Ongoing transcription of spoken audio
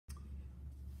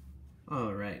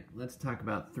All right, let's talk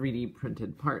about 3D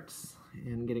printed parts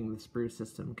and getting the sprue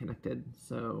system connected.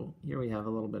 So here we have a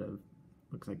little bit of,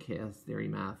 looks like chaos theory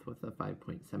math with a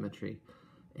 5-point symmetry.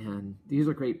 And these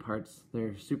are great parts.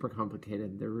 They're super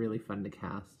complicated. They're really fun to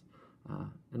cast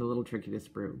and a little tricky to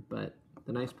sprue. But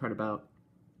the nice part about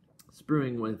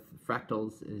spruing with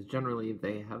fractals is generally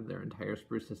they have their entire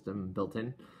sprue system built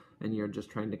in, and you're just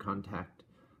trying to contact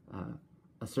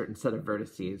a certain set of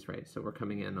vertices, right? So we're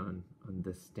coming in on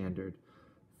this standard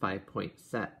 5-point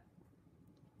set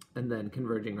and then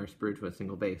converging our sprue to a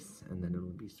single base, and then it'll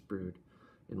be sprued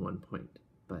in 1 point.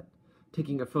 But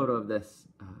taking a photo of this,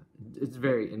 it's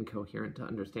very incoherent to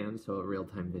understand, so a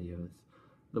real-time video is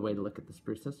the way to look at the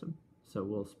sprue system. So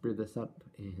we'll sprue this up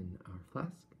in our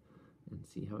flask and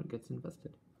see how it gets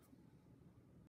invested.